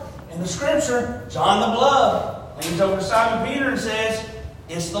water. In the Scripture, John the Beloved leans over to Simon Peter and says,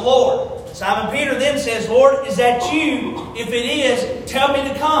 it's the Lord. Simon Peter then says, Lord, is that you? If it is, tell me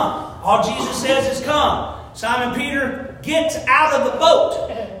to come. All Jesus says is come. Simon Peter gets out of the boat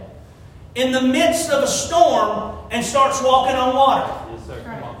in the midst of a storm and starts walking on water. Yes, sir.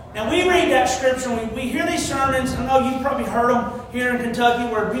 Come on. Now we read that scripture and we hear these sermons. I know you've probably heard them here in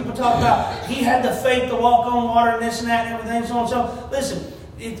Kentucky where people talk about he had the faith to walk on water and this and that and everything, so on and so. Listen,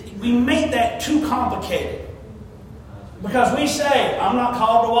 we make that too complicated. Because we say, I'm not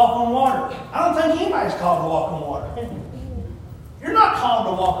called to walk on water. I don't think anybody's called to walk on water. You're not called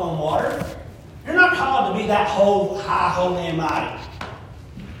to walk on water. You're not called to be that high, holy, and mighty.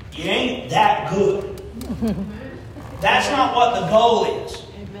 You ain't that good. That's not what the goal is.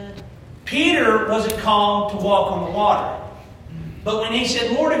 Peter wasn't called to walk on the water. But when he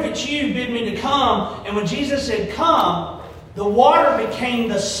said, Lord, if it's you, bid me to come. And when Jesus said, come, the water became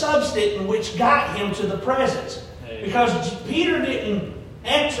the substance in which got him to the presence. Because Peter didn't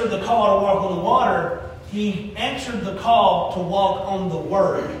answer the call to walk on the water. He answered the call to walk on the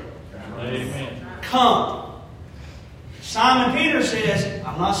Word. Amen. Come. Simon Peter says,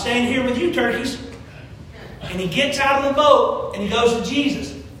 I'm not staying here with you turkeys. And he gets out of the boat and he goes to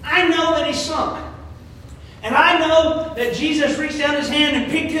Jesus. I know that he's sunk. And I know that Jesus reached down his hand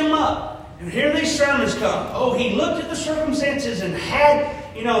and picked him up. And here these sermons come. Oh, he looked at the circumstances and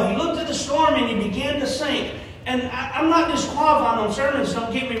he looked at the storm and he began to sink. And I'm not disqualifying on sermons,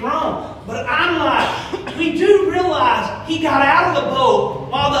 don't get me wrong. But I'm like, we do realize he got out of the boat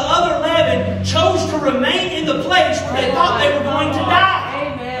while the other 11 chose to remain in the place where they thought they were going to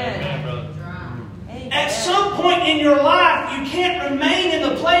die. Amen. Amen. At some point in your life, you can't remain in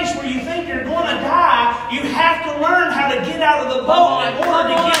the place where you think you're going to die. You have to learn how to get out of the boat in order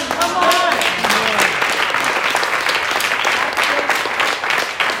to get started.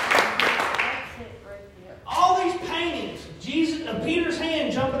 All these paintings, Jesus, Peter's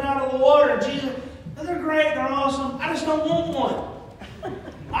hand jumping out of the water, Jesus, they're great, they're awesome. I just don't want one.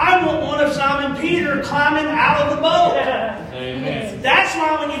 I want one of Simon Peter climbing out of the boat. Amen. That's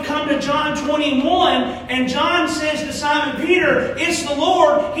why when you come to John 21 and John says to Simon Peter, it's the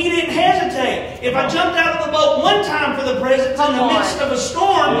Lord, he didn't hesitate. If I jumped out of the boat one time for the presence in the midst of a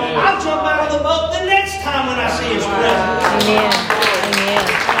storm, I'll jump out of the boat the next time when I see his presence. Amen.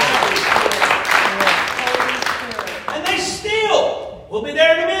 And they still will be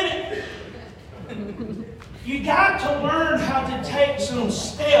there in a minute. You got to learn how to take some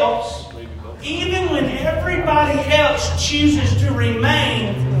steps. Even when everybody else chooses to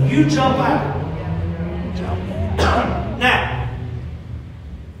remain, you jump out. Now,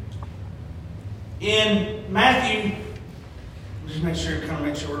 in Matthew, just make sure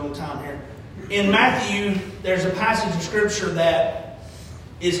we're on time here. In Matthew, there's a passage of scripture that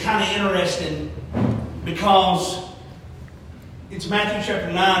is kind of interesting because it's Matthew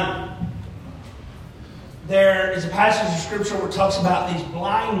chapter 9. There is a passage of scripture where it talks about these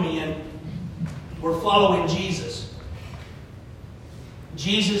blind men were following Jesus.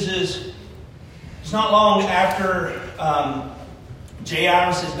 It's not long after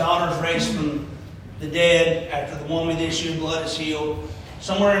Jairus' daughter is raised from the dead, after the woman with the issue of blood is healed.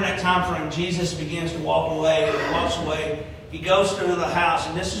 Somewhere in that time frame, Jesus begins to walk away, and he walks away. He goes to the house,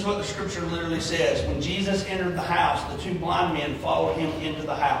 and this is what the scripture literally says. When Jesus entered the house, the two blind men followed him into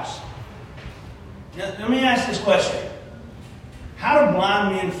the house. Now, let me ask this question. How do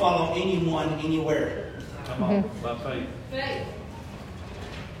blind men follow anyone anywhere? Come on, by faith. Faith.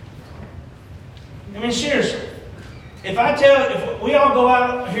 I mean, seriously. If we all go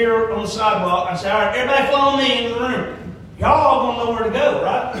out here on the sidewalk and say, all right, everybody follow me into the room. Y'all all gonna know where to go,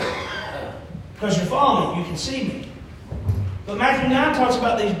 right? Because you're following me, you can see me. But Matthew 9 talks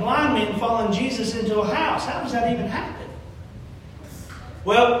about these blind men following Jesus into a house. How does that even happen?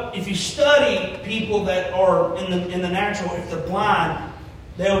 Well, if you study people that are in the natural, if they're blind,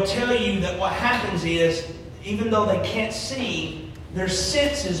 they'll tell you that what happens is, even though they can't see, their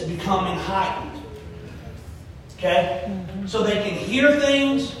senses become heightened. Okay? Mm-hmm. So they can hear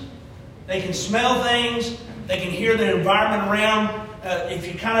things, they can smell things, they can hear the environment around.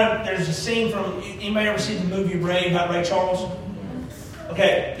 There's a scene from, anybody ever see the movie Ray about Ray Charles?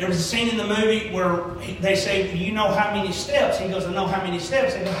 Okay, there was a scene in the movie where they say, do you know how many steps? He goes, I know how many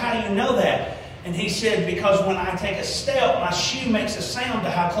steps. They go, how do you know that? And he said, because when I take a step, my shoe makes a sound to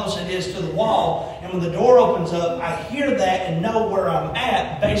how close it is to the wall. And when the door opens up, I hear that and know where I'm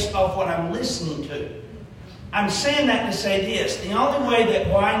at based off what I'm listening to. I'm saying that to say this. The only way that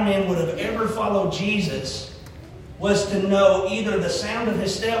blind men would have ever followed Jesus was to know either the sound of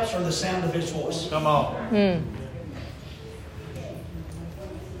his steps or the sound of his voice. Come on.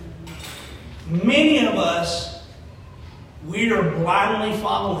 Many of us, we are blindly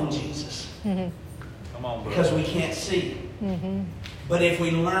following Jesus. Come on, because we can't see. Mm-hmm. But if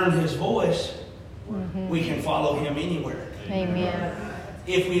we learn his voice, we can follow him anywhere. Amen.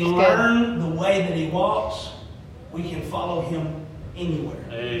 If we learn the way that he walks, we can follow him anywhere.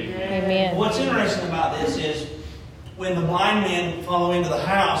 Amen. What's interesting about this is when the blind men follow into the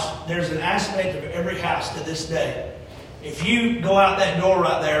house, there's an aspect of every house to this day. If you go out that door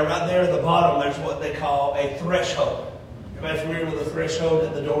right there at the bottom, there's what they call a threshold. Everybody familiar with the threshold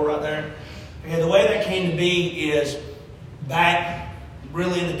at the door right there? Okay, the way that came to be is back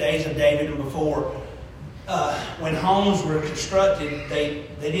really in the days of David and before, when homes were constructed, they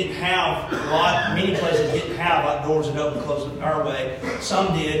didn't have many places didn't have like doors that open and close our way.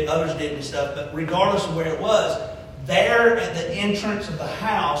 Some did, others didn't and stuff, but regardless of where it was, there at the entrance of the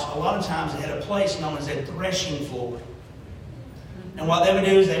house, a lot of times they had a place known as a threshing floor. And what they would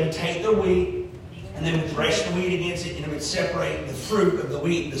do is they would take the wheat and they would thresh the wheat against it and it would separate the fruit of the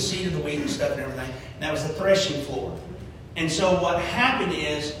wheat, the seed of the wheat and stuff and everything. And that was the threshing floor. And so what happened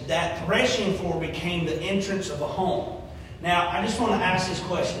is that threshing floor became the entrance of a home. Now, I just want to ask this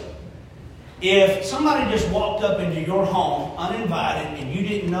question. If somebody just walked up into your home uninvited and you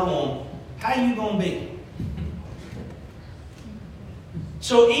didn't know them, how are you going to be?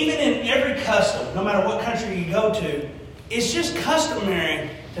 So even in every custom, no matter what country you go to, it's just customary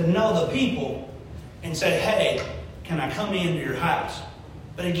to know the people and say, hey, can I come into your house?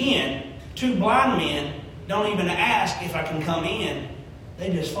 But again, 2 blind men don't even ask if I can come in.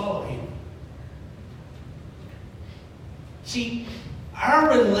 They just follow him. See, our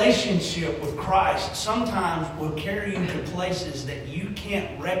relationship with Christ sometimes will carry you to places that you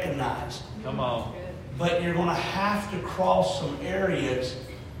can't recognize. Come on. But you're going to have to cross some areas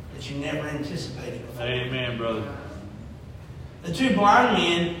that you never anticipated before. Amen, brother. The 2 blind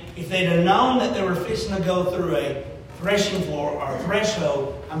men, if they'd have known that they were fixing to go through a threshing floor or a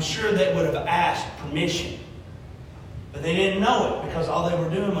threshold, I'm sure they would have asked permission. But they didn't know it because all they were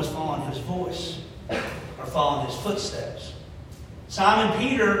doing was following his voice or following his footsteps. Simon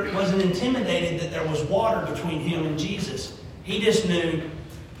Peter wasn't intimidated that there was water between him and Jesus. He just knew,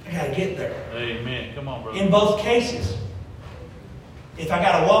 I got to get there. Amen. Come on, brother. In both cases, if I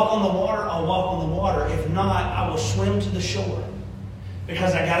got to walk on the water, I'll walk on the water. If not, I will swim to the shore.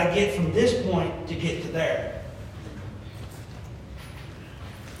 Because I got to get from this point to get to there.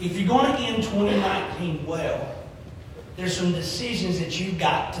 If you're going to end 2019 well, there's some decisions that you've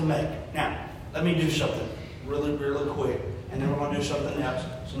got to make. Now, let me do something really, really quick. And then we're going to do something else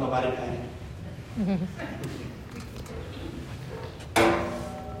so nobody panic.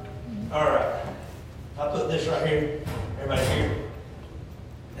 All right. I'll put this right here. Everybody here?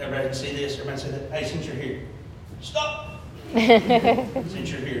 Everybody can see this? Everybody see that? Hey, since you're here, stop!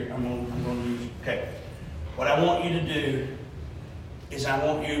 Since you're here, I'm going to use. Okay. What I want you to do is I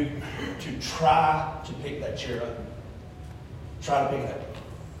want you to try to pick that chair up. Try to pick it up.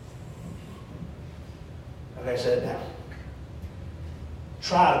 Okay, set it down.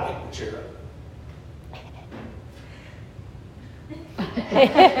 Try to pick the chair up.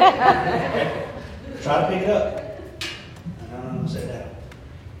 Okay. Try to pick it up. No, set it down.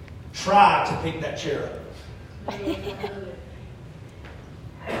 Try to pick that chair up.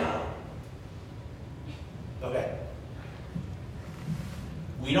 Okay.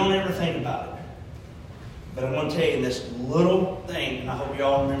 We don't ever think about it. But I'm going to tell you this little thing, and I hope you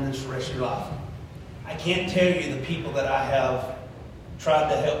all remember this for the rest of your life. I can't tell you the people that I have tried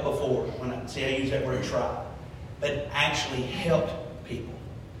to help before. I use that word try. But actually helped people.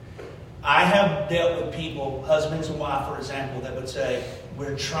 I have dealt with people, husbands and wife, for example, that would say,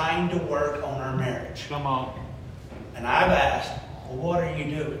 we're trying to work on our marriage. Come on. And I've asked, well, what are you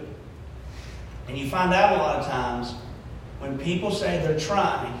doing? And you find out a lot of times, when people say they're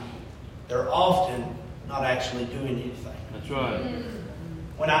trying, they're often not actually doing anything. That's right.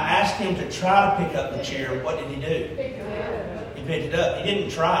 When I asked him to try to pick up the chair, what did he do? He picked it up. He didn't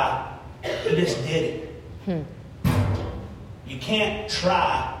try. He just did it. You can't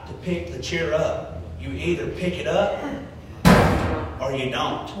try to pick the chair up. You either pick it up or you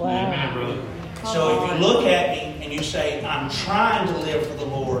don't. Wow. Amen, brother. So if you look at me and you say, I'm trying to live for the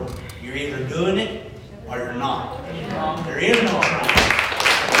Lord, you're either doing it or you're not. There is no trying.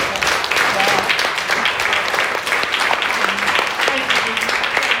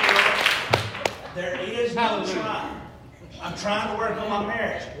 There is no trying. I'm trying to work on my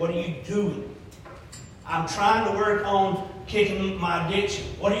marriage. What are you doing? I'm trying to work on kicking my addiction.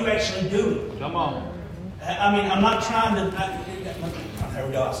 What are you actually doing? Come on. I mean, I'm not trying to... there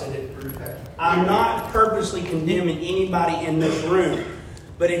we go. I said it. I'm not purposely condemning anybody in this room.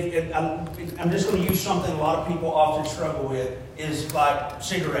 But if I'm just going to use something a lot of people often struggle with, is like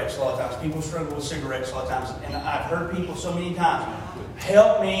cigarettes a lot of times. People struggle with cigarettes a lot of times. And I've heard people so many times,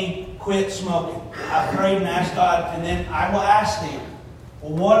 help me quit smoking. I prayed and asked God, and then I will ask them,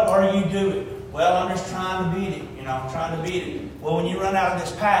 well, what are you doing? Well, I'm just trying to beat it. I'm trying to beat it. Well, when you run out of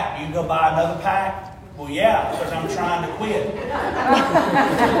this pack, do you go buy another pack? Well, yeah, because I'm trying to quit.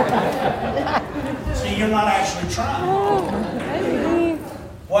 See, you're not actually trying.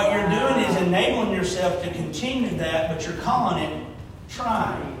 What you're doing is enabling yourself to continue that, but you're calling it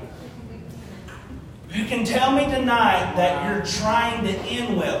trying. You can tell me tonight that you're trying to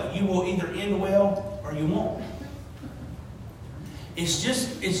end well. You will either end well or you won't. It's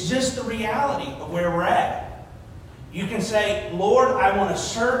just the reality of where we're at. You can say, Lord, I want to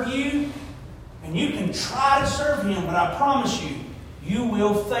serve you. And you can try to serve him, but I promise you, you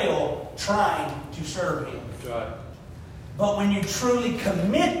will fail trying to serve him. That's right. But when you truly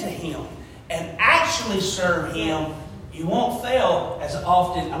commit to him and actually serve him, you won't fail as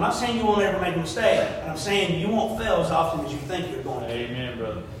often. I'm not saying you won't ever make a mistake, but I'm saying you won't fail as often as you think you're going to. Amen,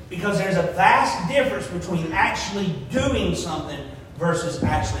 brother. Because there's a vast difference between actually doing something versus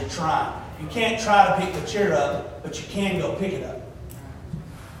actually trying. You can't try to pick the chair up, but you can go pick it up.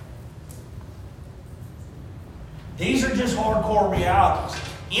 These are just hardcore realities.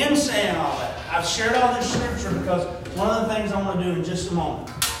 In saying all that, I've shared all this scripture because one of the things I want to do in just a moment.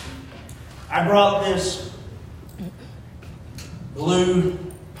 I brought this blue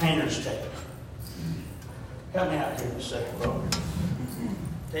painter's tape. Help me out here in a second, bro.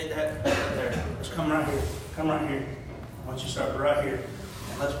 Take that there. Let's come right here. Come right here. I want you to start right here.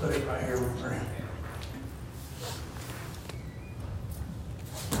 And let's put it right here with Brent.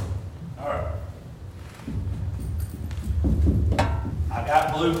 All right. I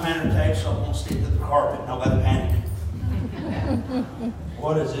got blue painter tape so it won't stick to the carpet. Nobody panic.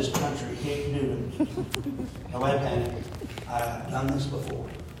 What is this country hick doing? Nobody panic. I've done this before.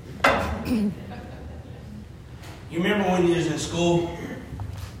 You remember when you was in school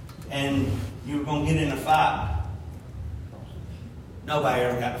and you were going to get in a fight? Nobody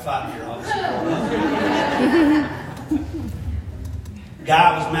ever got in a fight here, obviously.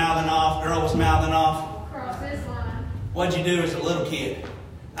 Guy was mouthing off, girl was mouthing off. Cross this line. What'd you do as a little kid?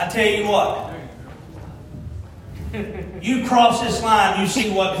 I tell you what. You cross this line, you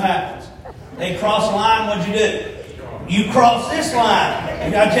see what happens. They cross the line, what'd you do? You cross this line,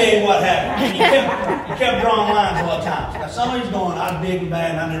 I tell you what happened. And you kept drawing lines a lot of times. Now somebody's going, I'm big and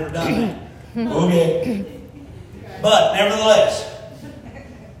bad and I've never done that. Okay. But nevertheless,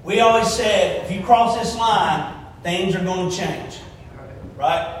 we always said, if you cross this line, things are going to change.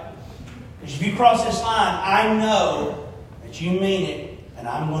 Right? Because if you cross this line, I know that you mean it, and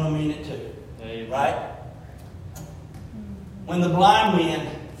I'm going to mean it too. Right? When the blind men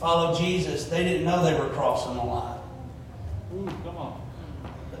followed Jesus, they didn't know they were crossing the line. Ooh, come on.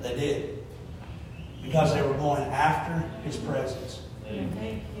 But they did. Because they were going after His presence.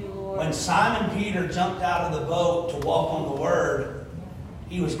 Thank you, Lord. When Simon Peter jumped out of the boat to walk on the Word,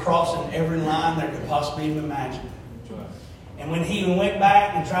 he was crossing every line there could possibly even imagine. And when he went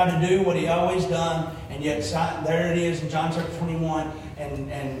back and tried to do what he always done, and yet there it is in John chapter 21,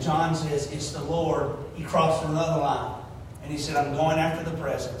 and John says, it's the Lord, he crossed another line. And he said, I'm going after the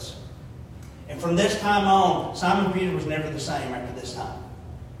presence. And from this time on, Simon Peter was never the same after this time.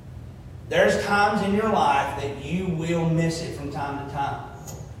 There's times in your life that you will miss it from time to time.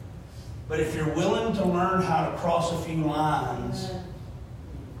 But if you're willing to learn how to cross a few lines,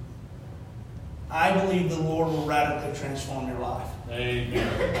 I believe the Lord will radically transform your life.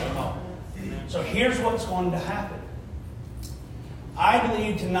 Amen. Come on. So here's what's going to happen. I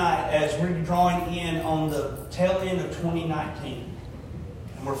believe tonight, as we're drawing in on the tail end of 2019,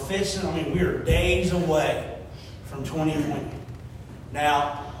 and we're days away from 2020.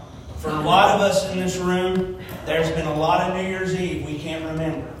 Now, for a lot of us in this room, there's been a lot of New Year's Eve we can't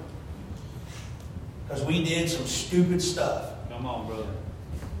remember. Because we did some stupid stuff. Come on, brother.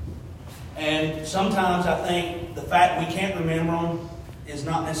 And sometimes I think the fact we can't remember them is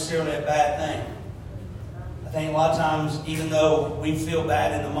not necessarily a bad thing. I think a lot of times, even though we feel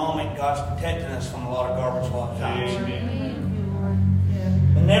bad in the moment, God's protecting us from a lot of garbage a lot of times.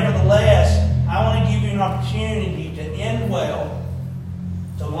 Amen. But nevertheless, I want to give you an opportunity to end well,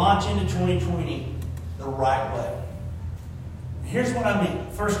 to launch into 2020 the right way. Here's what I mean.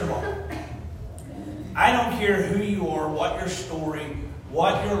 First of all, I don't care who you are, what your story,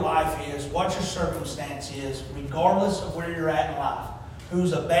 what your life is, what your circumstance is, regardless of where you're at in life.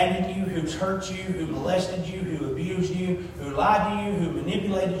 Who's abandoned you, who's hurt you, who molested you, who abused you, who lied to you, who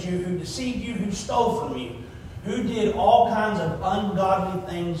manipulated you, who deceived you, who stole from you, who did all kinds of ungodly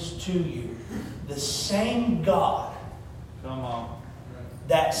things to you. The same God Come on.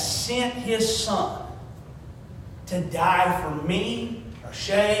 that sent His Son to die for me, or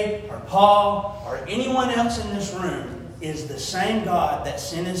Shay, or Paul, or anyone else in this room is the same God that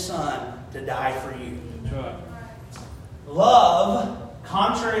sent His Son to die for you. That's right. Love,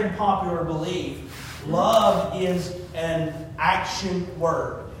 contrary to popular belief, love is an action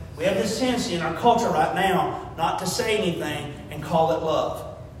word. We have this tendency in our culture right now not to say anything and call it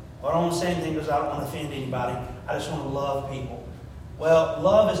love. Well, I don't want to say anything because I don't want to offend anybody. I just want to love people. Well,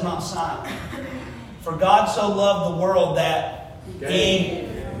 love is not silent. For God so loved the world that He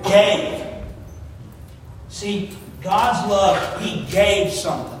gave. See, God's love, He gave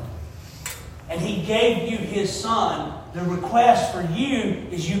something. And He gave you His Son. The request for you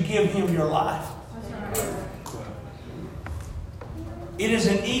is you give Him your life. It is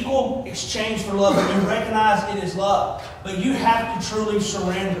an equal exchange for love. And you recognize it is love. But you have to truly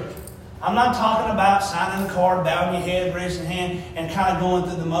surrender. I'm not talking about signing the card, bowing your head, raising your hand, and kind of going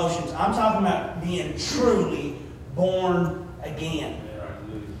through the motions. I'm talking about being truly born again.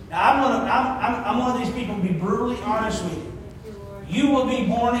 Now, I'm one of these people to be brutally honest with you. You will be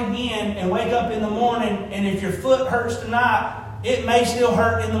born again and wake up in the morning, and if your foot hurts tonight, it may still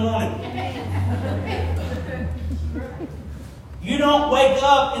hurt in the morning. You don't wake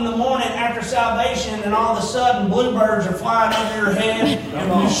up in the morning after salvation and all of a sudden bluebirds are flying over your head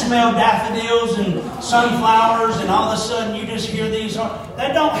and you smell daffodils and sunflowers and all of a sudden you just hear these.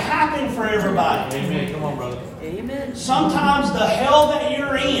 That don't happen for everybody. Amen. Come on, brother. Amen. Sometimes the hell that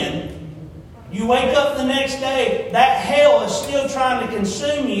you're in, you wake up the next day, that hell is still trying to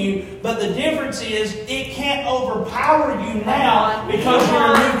consume you, but the difference is it can't overpower you now because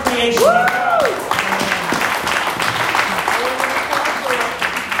you're a new creation of God.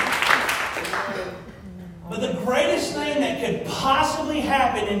 But the greatest thing that could possibly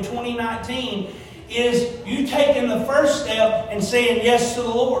happen in 2019 is you taking the first step and saying yes to the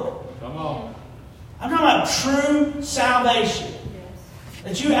Lord. Come on. I'm talking about true salvation.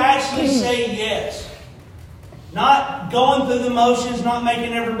 That you actually say yes. Not going through the motions, not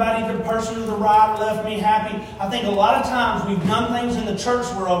making everybody the person to the right or left me happy. I think a lot of times we've done things in the church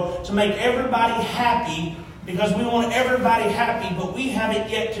world to make everybody happy because we want everybody happy, but we haven't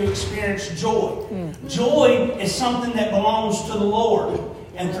yet to experience joy. Joy is something that belongs to the Lord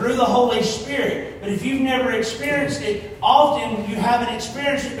and through the Holy Spirit. But if you've never experienced it, often you haven't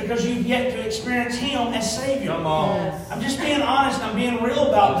experienced it because you've yet to experience Him as Savior. Come on. I'm just being honest. I'm being real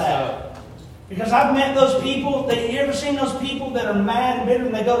about that. Because I've met those people. You ever seen those people that are mad and bitter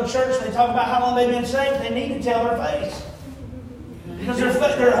and they go to church and they talk about how long they've been saved? They need to tell their face. Because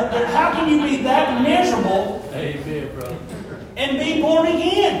they're how can you be that miserable Amen, brother. and be born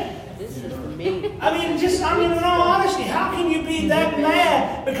again? This is for me. in all honesty, how can you be that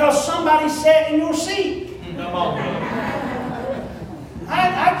mad because somebody sat in your seat? Come on, brother.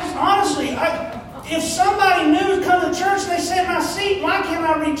 I just honestly, if somebody new has come to church and they sat in my seat, why can't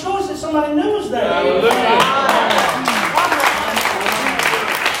I rejoice that somebody new was there? Hallelujah.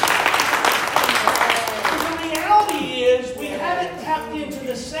 The reality is we haven't tapped into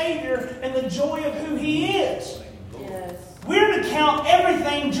the Savior and the joy of who He is. Yes. We're to count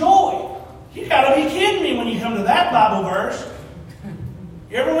everything joy. You got to be kidding me when you come to that Bible verse.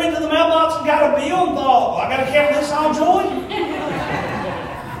 You ever went to the mailbox and got a bill and thought, well, I got to count this all joy?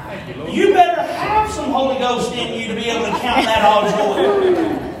 You better have some Holy Ghost in you to be able to count that all joy.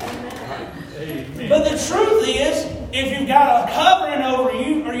 But the truth is, if you've got a covering over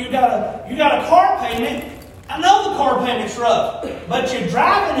you, or you got a car payment, I know the car payment's rough, but you're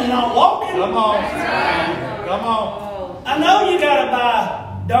driving and not walking. Come on. Come on. I know you got to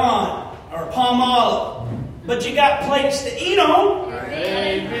buy Dawn or Palmolive, but you got plates to eat on.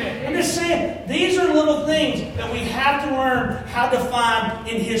 Amen. I'm just saying, these are little things that we have to learn how to find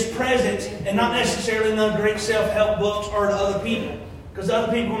in His presence and not necessarily in the great self-help books or to other people. Because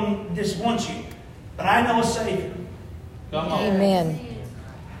other people disappoint you. But I know a Savior. Come on. Amen.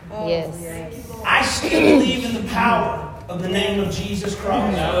 Yes. I still believe in the power of the name of Jesus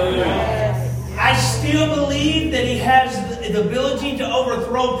Christ. Hallelujah. I still believe that He has the ability to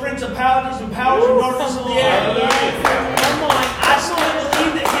overthrow principalities and powers and darkness of the air. I still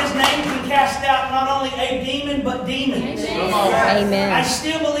believe that His name can cast out not only a demon, but demons. Amen. I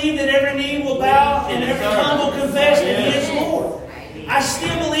still believe that every knee will bow and every tongue will confess that He is Lord. I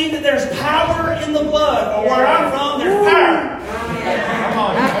still believe that there's power in the blood. Or where I'm from, there's power.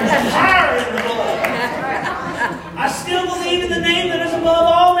 There's power in the blood. I still believe in the name that is above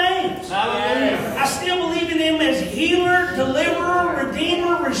all names. I still believe in Him as healer, deliverer,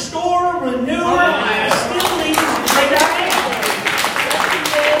 redeemer, restorer, renewer. I still believe He's the great I am.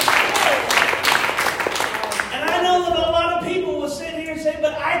 And I know that a lot of people will sit here and say,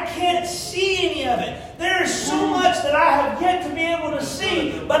 but I can't see any of it. There is so much that I have yet to be able to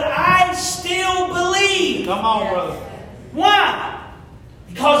see, but I still believe. Come on, brother. Why?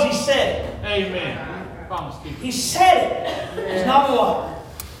 Because He said it. Amen. Promise keeper. He said it. He's not a liar.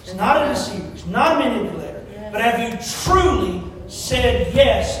 He's not a deceiver. He's not a manipulator. But have you truly said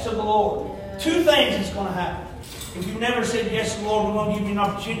yes to the Lord? Two things is going to happen. If you've never said yes to the Lord, we're going to give you an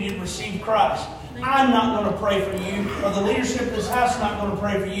opportunity to receive Christ. I'm not going to pray for you, or the leadership of this house is not going to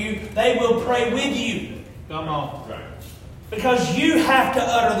pray for you. They will pray with you. Come on. Because you have to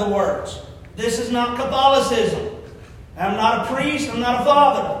utter the words. This is not Catholicism. I'm not a priest. I'm not a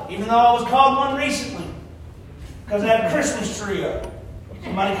father. Even though I was called one recently. Because I had a Christmas tree up.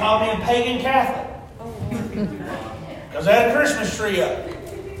 Somebody called me a pagan Catholic. Because I had a Christmas tree up.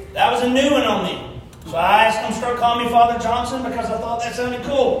 That was a new one on me. So I asked them to start calling me Father Johnson because I thought that sounded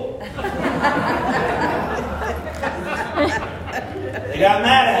cool. They got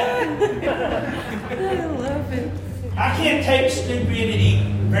mad at me. I love it. I can't take stupidity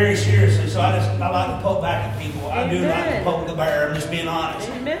very seriously, so I like to poke back at people. I do like to poke the bear. I'm just being honest.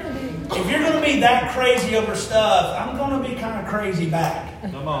 Amen. If you're going to be that crazy over stuff, I'm going to be kind of crazy back.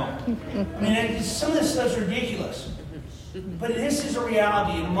 Come on. I mean, some of this stuff's ridiculous. But this is a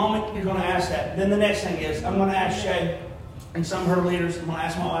reality. In a moment, you're going to ask that. Then the next thing is, I'm going to ask Shay and some of her leaders. I'm going to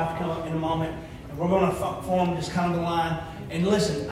ask my wife to come up in a moment. And we're going to form just kind of a line. And listen,